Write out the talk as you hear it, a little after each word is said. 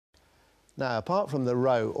Now, apart from the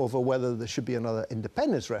row over whether there should be another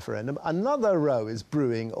independence referendum, another row is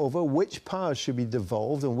brewing over which powers should be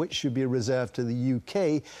devolved and which should be reserved to the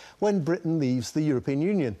UK when Britain leaves the European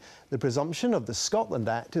Union. The presumption of the Scotland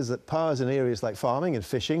Act is that powers in areas like farming and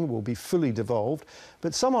fishing will be fully devolved,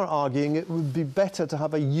 but some are arguing it would be better to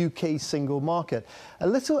have a UK single market. A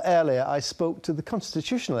little earlier, I spoke to the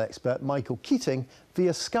constitutional expert Michael Keating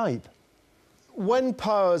via Skype. When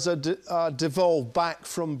powers are devolved back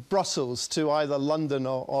from Brussels to either London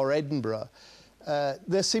or Edinburgh,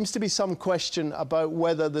 there seems to be some question about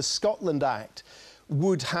whether the Scotland Act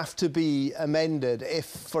would have to be amended if,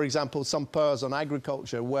 for example, some powers on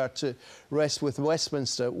agriculture were to rest with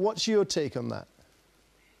Westminster. What's your take on that?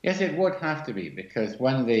 Yes, it would have to be, because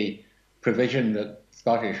when the provision that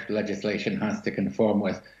Scottish legislation has to conform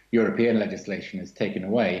with European legislation is taken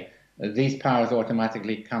away, these powers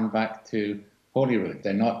automatically come back to Holyrood.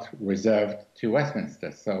 They're not reserved to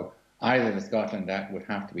Westminster. So either the Scotland Act would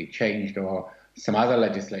have to be changed or some other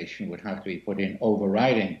legislation would have to be put in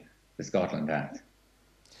overriding the Scotland Act.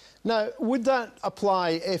 Now, would that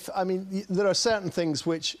apply if, I mean, there are certain things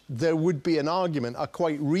which there would be an argument are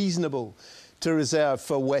quite reasonable to reserve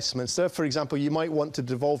for Westminster. For example, you might want to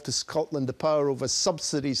devolve to Scotland the power over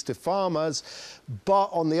subsidies to farmers, but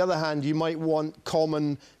on the other hand, you might want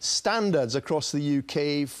common standards across the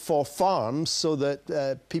UK for farms so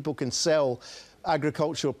that people can sell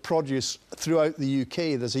agricultural produce throughout the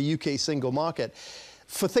UK. There's a UK single market.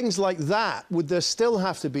 For things like that, would there still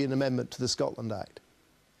have to be an amendment to the Scotland Act?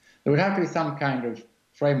 There would have to be some kind of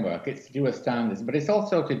framework. It's to do with standards, but it's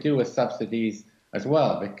also to do with subsidies as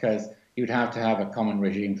well, because you'd have to have a common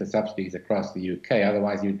regime for subsidies across the UK,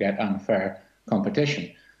 otherwise you'd get unfair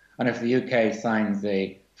competition. And if the UK signs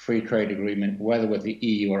a free trade agreement, whether with the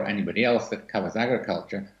EU or anybody else that covers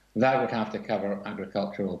agriculture, that would have to cover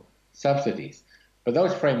agricultural subsidies. But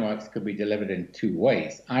those frameworks could be delivered in two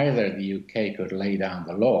ways. Either the UK could lay down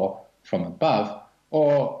the law from above,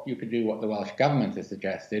 or you could do what the Welsh Government has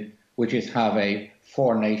suggested, which is have a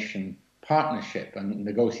four-nation partnership and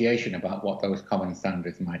negotiation about what those common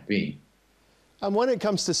standards might be. And when it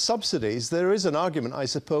comes to subsidies, there is an argument, I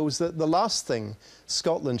suppose, that the last thing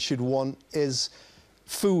Scotland should want is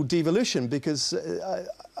full devolution, because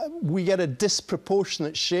we get a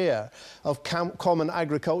disproportionate share of common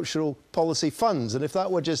agricultural policy funds. And if that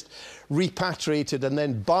were just repatriated and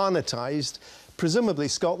then Barnetised, presumably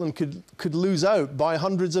Scotland could lose out by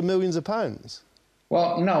hundreds of millions of pounds.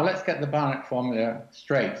 Well, no, let's get the Barnett formula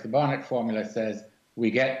straight. The Barnett formula says we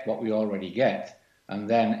get what we already get, and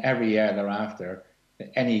then every year thereafter,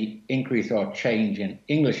 any increase or change in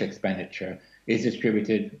English expenditure is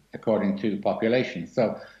distributed according to population.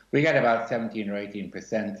 So we get about 17 or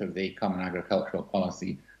 18% of the common agricultural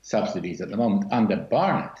policy subsidies at the moment. Under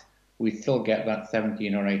Barnett, we still get that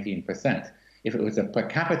 17 or 18%. If it was a per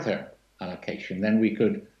capita allocation, then we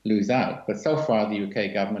could lose out. But so far, the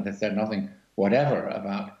UK government has said nothing whatever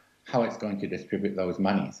about how it's going to distribute those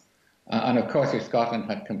monies. And of course, if Scotland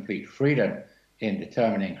had complete freedom in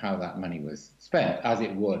determining how that money was spent, as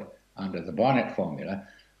it would under the Barnett formula,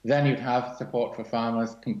 then you'd have support for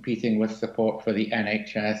farmers competing with support for the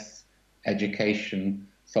NHS, education,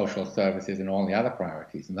 social services, and all the other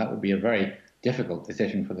priorities. And that would be a very difficult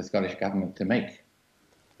decision for the Scottish Government to make.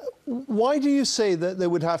 Why do you say that there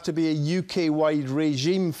would have to be a UK-wide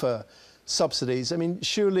regime for subsidies? I mean,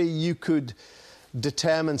 surely you could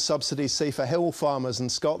determine subsidies, say, for hill farmers in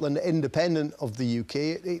Scotland, independent of the UK.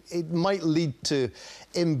 It might lead to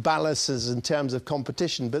imbalances in terms of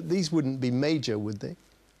competition, but these wouldn't be major, would they?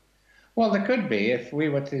 Well, there could be. If we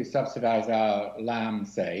were to subsidise our lamb,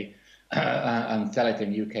 say, and sell it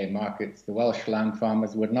in UK markets, the Welsh lamb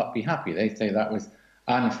farmers would not be happy. They say that was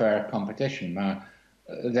unfair competition.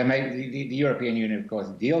 The European Union, of course,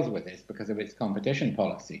 deals with this because of its competition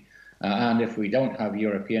policy. And if we don't have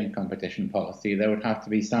European competition policy, there would have to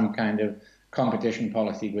be some kind of competition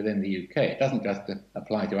policy within the UK. It doesn't just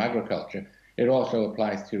apply to agriculture. It also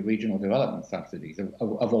applies to regional development subsidies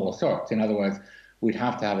of all sorts. In other words, we'd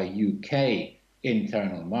have to have a UK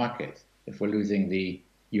internal market if we're losing the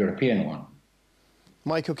European one.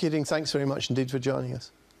 Michael Keating, thanks very much indeed for joining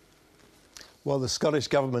us. Well, the Scottish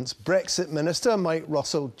Government's Brexit Minister, Mike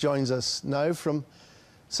Russell, joins us now from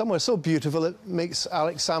somewhere so beautiful it makes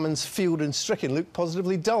Alex Salmond's field in Stricken look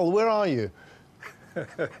positively dull. Where are you?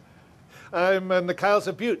 I'm in the Cowes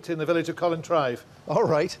of Bute in the village of Collintrive. All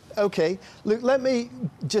right, OK. Look, let me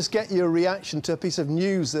just get your reaction to a piece of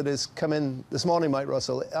news that has come in this morning, Mike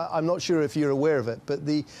Russell. I'm not sure if you're aware of it, but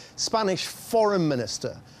the Spanish Foreign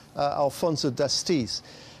Minister, Alfonso Dastis,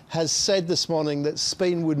 has said this morning that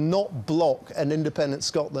Spain would not block an independent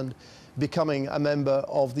Scotland becoming a member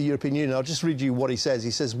of the European Union. I'll just read you what he says.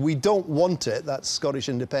 He says, "We don't want it," that's Scottish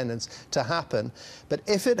independence, "to happen, but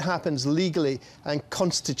if it happens legally and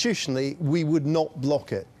constitutionally, we would not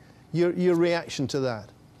block it." Your reaction to that?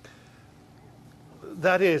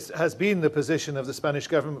 That has been the position of the Spanish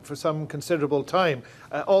government for some considerable time.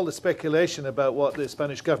 All the speculation about what the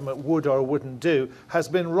Spanish government would or wouldn't do has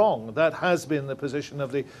been wrong. That has been the position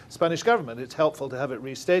of the Spanish government. It's helpful to have it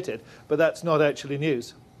restated, but that's not actually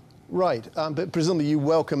news. Right, but presumably you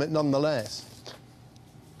welcome it nonetheless.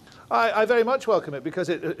 I very much welcome it because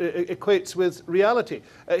it equates with reality.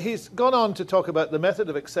 He's gone on to talk about the method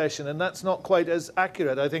of accession, and that's not quite as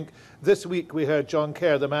accurate. I think this week we heard John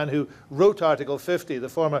Kerr, the man who wrote Article 50, the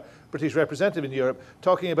former British representative in Europe,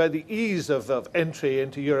 talking about the ease of entry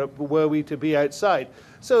into Europe were we to be outside.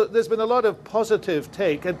 So there's been a lot of positive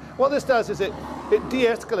take, and what this does is it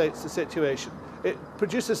de-escalates the situation. It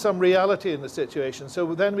produces some reality in the situation,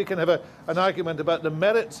 so then we can have an argument about the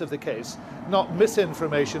merits of the case, not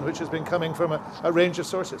misinformation which has been coming from a range of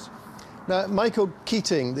sources. Now, Michael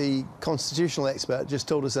Keating, the constitutional expert, just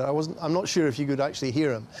told us that. I'm not sure if you could actually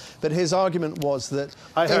hear him, but his argument was that...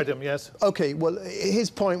 I heard him, yes. OK, well, his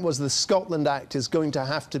point was the Scotland Act is going to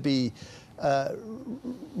have to be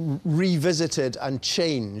revisited and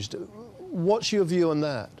changed. What's your view on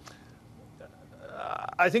that?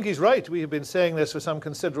 I think he's right. We have been saying this for some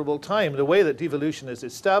considerable time. The way that devolution is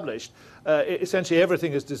established, essentially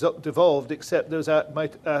everything is devolved except those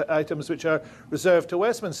items which are reserved to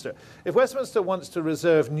Westminster. If Westminster wants to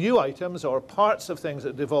reserve new items or parts of things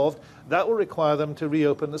that devolved, that will require them to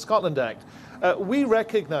reopen the Scotland Act. We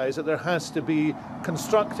recognise that there has to be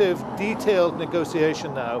constructive, detailed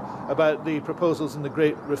negotiation now about the proposals in the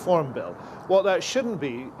Great Reform Bill. What that shouldn't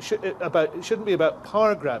be about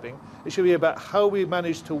power grabbing. It should be about how we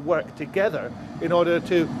manage to work together in order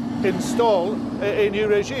to install a new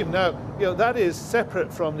regime. Now, that is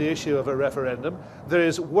separate from the issue of a referendum. There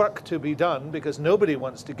is work to be done because nobody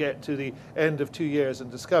wants to get to the end of 2 years and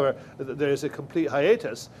discover that there is a complete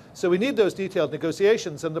hiatus. So we need those detailed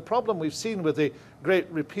negotiations. And the problem we've seen with the Great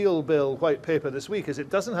Repeal Bill white paper this week is it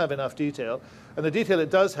doesn't have enough detail. And the detail it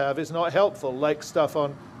does have is not helpful, like stuff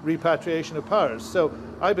on repatriation of powers. So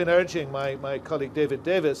I've been urging my colleague David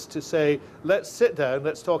Davis to say, let's sit down,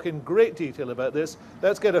 let's talk in great detail about this,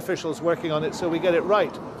 let's get officials working on it so we get it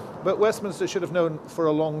right. But Westminster should have known for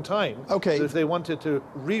a long time that if they wanted to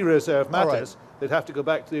re-reserve matters, they'd have to go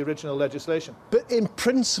back to the original legislation. But in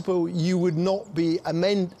principle, you would not be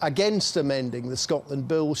against amending the Scotland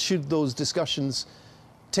Bill should those discussions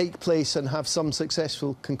take place and have some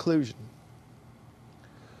successful conclusion?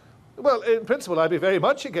 Well, in principle, I'd be very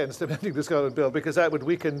much against amending the Scotland Bill because that would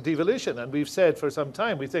weaken devolution. And we've said for some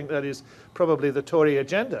time we think that is probably the Tory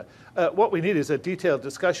agenda. What we need is a detailed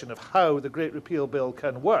discussion of how the Great Repeal Bill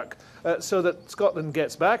can work so that Scotland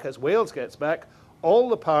gets back, as Wales gets back, all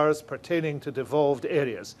the powers pertaining to devolved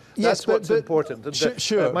areas. That's what's important.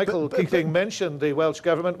 And Michael Keating mentioned the Welsh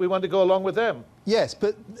Government. We want to go along with them. Yes,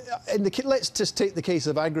 but let's just take the case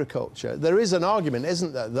of agriculture. There is an argument,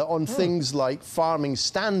 isn't there, that on things like farming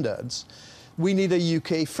standards, we need a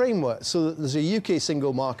UK framework so that there's a UK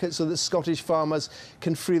single market so that Scottish farmers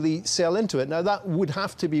can freely sell into it. Now, that would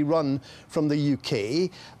have to be run from the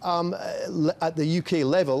UK, at the UK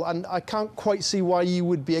level, and I can't quite see why you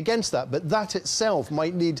would be against that, but that itself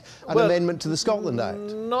might need an amendment to the Scotland Act.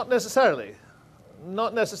 Not necessarily.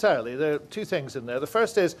 Not necessarily. There are two things in there. The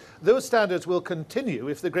first is those standards will continue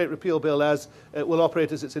if the Great Repeal Bill will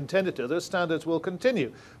operate as it's intended to. Those standards will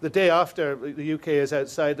continue. The day after the UK is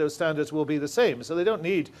outside, those standards will be the same. So they don't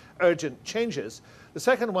need urgent changes. The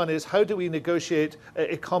second one is how do we negotiate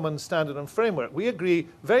a common standard and framework? We agree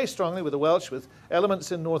very strongly with the Welsh, with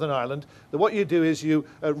elements in Northern Ireland, that what you do is you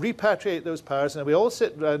repatriate those powers and we all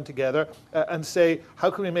sit down together and say, how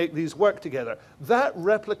can we make these work together? That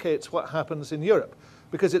replicates what happens in Europe,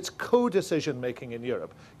 because it's co-decision making in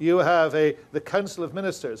Europe. You have the Council of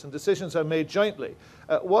Ministers and decisions are made jointly.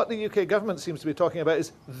 What the UK government seems to be talking about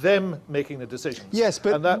is them making the decisions. Yes,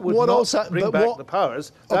 but and that would not bring back the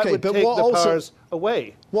powers. That would take the powers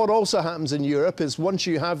away. What also happens in Europe is once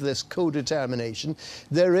you have this co-determination,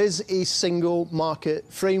 there is a single market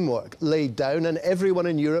framework laid down and everyone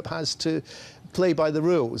in Europe has to play by the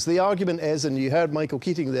rules. The argument is, and you heard Michael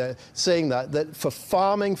Keating there saying that for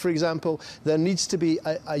farming, for example, there needs to be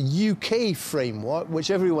a UK framework,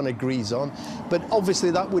 which everyone agrees on, but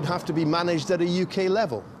obviously that would have to be managed at a UK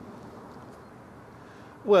level.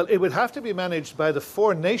 Well, it would have to be managed by the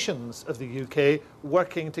four nations of the UK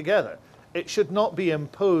working together. it should not be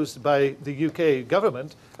imposed by the UK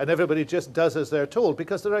government and everybody just does as they're told,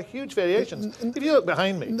 because there are huge variations. If you look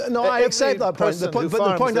behind me... No, I accept that point. But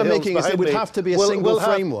the point I'm making is there would have to be a single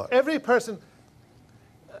framework. Every person...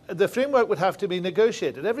 The framework would have to be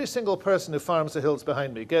negotiated. Every single person who farms the hills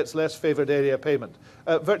behind me gets less favoured area payment.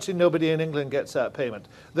 Virtually nobody in England gets that payment.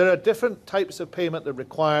 There are different types of payment that are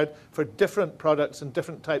required for different products and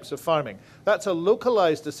different types of farming. That's a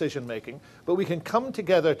localised decision making, but we can come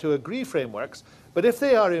together to agree frameworks. But if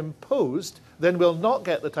they are imposed, then we'll not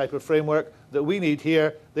get the type of framework that we need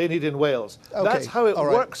here, they need in Wales. Okay. That's how it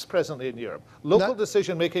works presently in Europe. Local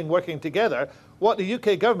decision making working together. What the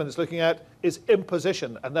UK government is looking at is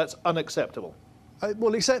imposition, and that's unacceptable.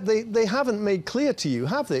 Well, except they haven't made clear to you,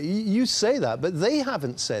 have they? You say that, but they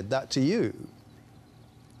haven't said that to you.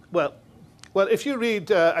 Well, if you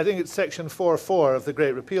read, I think it's section 4.4 of the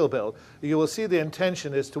Great Repeal Bill, you will see the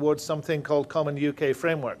intention is towards something called Common UK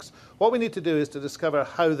Frameworks. What we need to do is to discover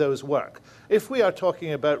how those work. If we are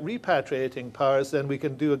talking about repatriating powers, then we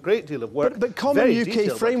can do a great deal of work. But Common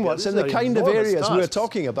UK Frameworks and the kind of areas we're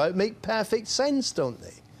talking about make perfect sense, don't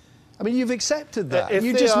they? I mean, you've accepted that.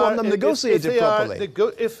 You just want them negotiated properly.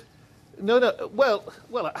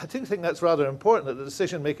 Well, I do think that's rather important, that the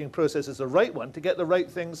decision-making process is the right one to get the right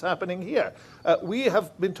things happening here. We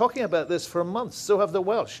have been talking about this for months, so have the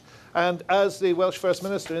Welsh. And as the Welsh First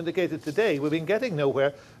Minister indicated today, we've been getting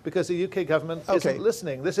nowhere because the UK government isn't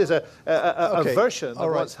listening. This is a version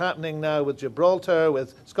of what's happening now with Gibraltar,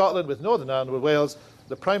 with Scotland, with Northern Ireland, with Wales.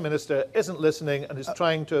 The Prime Minister isn't listening and is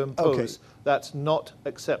trying to impose. That's not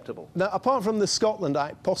acceptable. Now, apart from the Scotland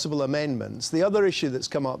Act possible amendments, the other issue that's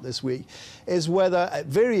come up this week is whether at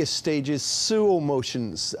various stages SUO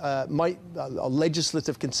motions or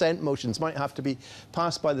legislative consent motions might have to be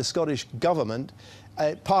passed by the Scottish Government,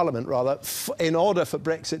 Parliament rather, in order for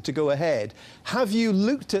Brexit to go ahead. Have you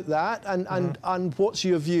looked at that and what's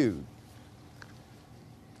your view?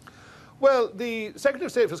 Well, the Secretary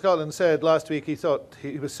of State for Scotland said last week he thought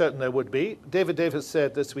he was certain there would be. David Davis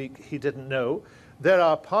said this week he didn't know. There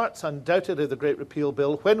are parts undoubtedly of the Great Repeal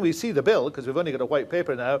Bill, when we see the bill, because we've only got a white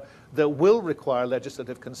paper now, that will require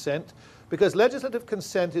legislative consent, because legislative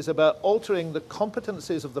consent is about altering the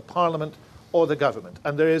competencies of the Parliament or the government.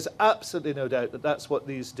 And there is absolutely no doubt that that's what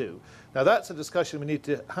these do. Now, that's a discussion we need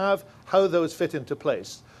to have, how those fit into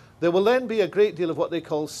place. There will then be a great deal of what they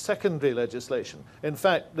call secondary legislation. In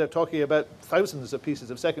fact, they're talking about thousands of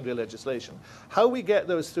pieces of secondary legislation. How we get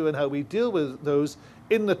those through and how we deal with those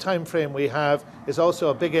in the time frame we have is also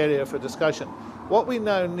a big area for discussion. What we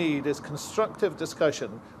now need is constructive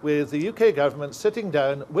discussion with the UK government sitting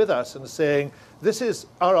down with us and saying, this is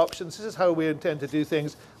our options, this is how we intend to do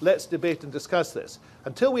things, let's debate and discuss this.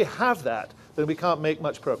 Until we have that, then we can't make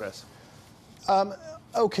much progress.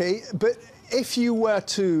 Okay, but if you were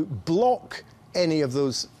to block any of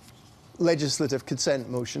those legislative consent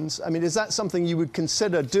motions, I mean, is that something you would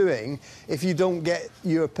consider doing if you don't get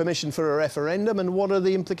your permission for a referendum, and what are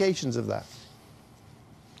the implications of that?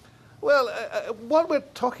 Well, what we're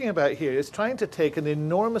talking about here is trying to take an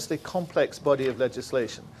enormously complex body of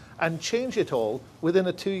legislation and change it all within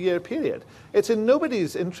a 2-year period. It's in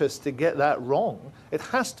nobody's interest to get that wrong. It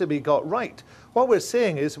has to be got right. What we're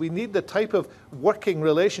saying is we need the type of working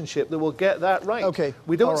relationship that will get that right. Okay.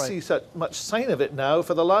 We don't see such much sign of it now.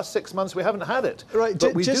 For the last 6 months, we haven't had it. Right.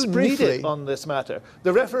 But we do need it on this matter.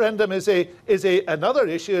 The referendum is another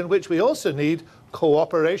issue in which we also need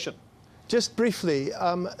cooperation. Just briefly,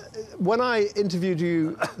 when I interviewed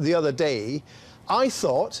you the other day, I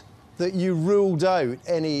thought that you ruled out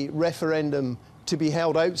any referendum to be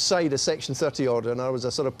held outside a Section 30 order, and there was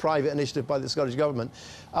a sort of private initiative by the Scottish Government.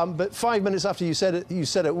 But 5 minutes after you said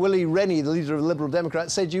it, Willie Rennie, the leader of the Liberal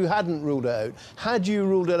Democrats, said you hadn't ruled it out. Had you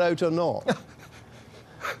ruled it out or not?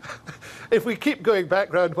 If we keep going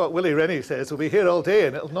back round what Willie Rennie says, we'll be here all day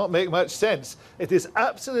and it'll not make much sense. It is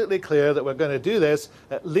absolutely clear that we're going to do this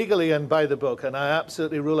legally and by the book, and I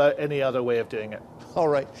absolutely rule out any other way of doing it. All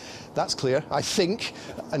right, that's clear, I think,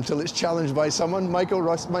 until it's challenged by someone. Mike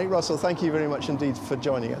Russell, thank you very much indeed for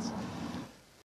joining us.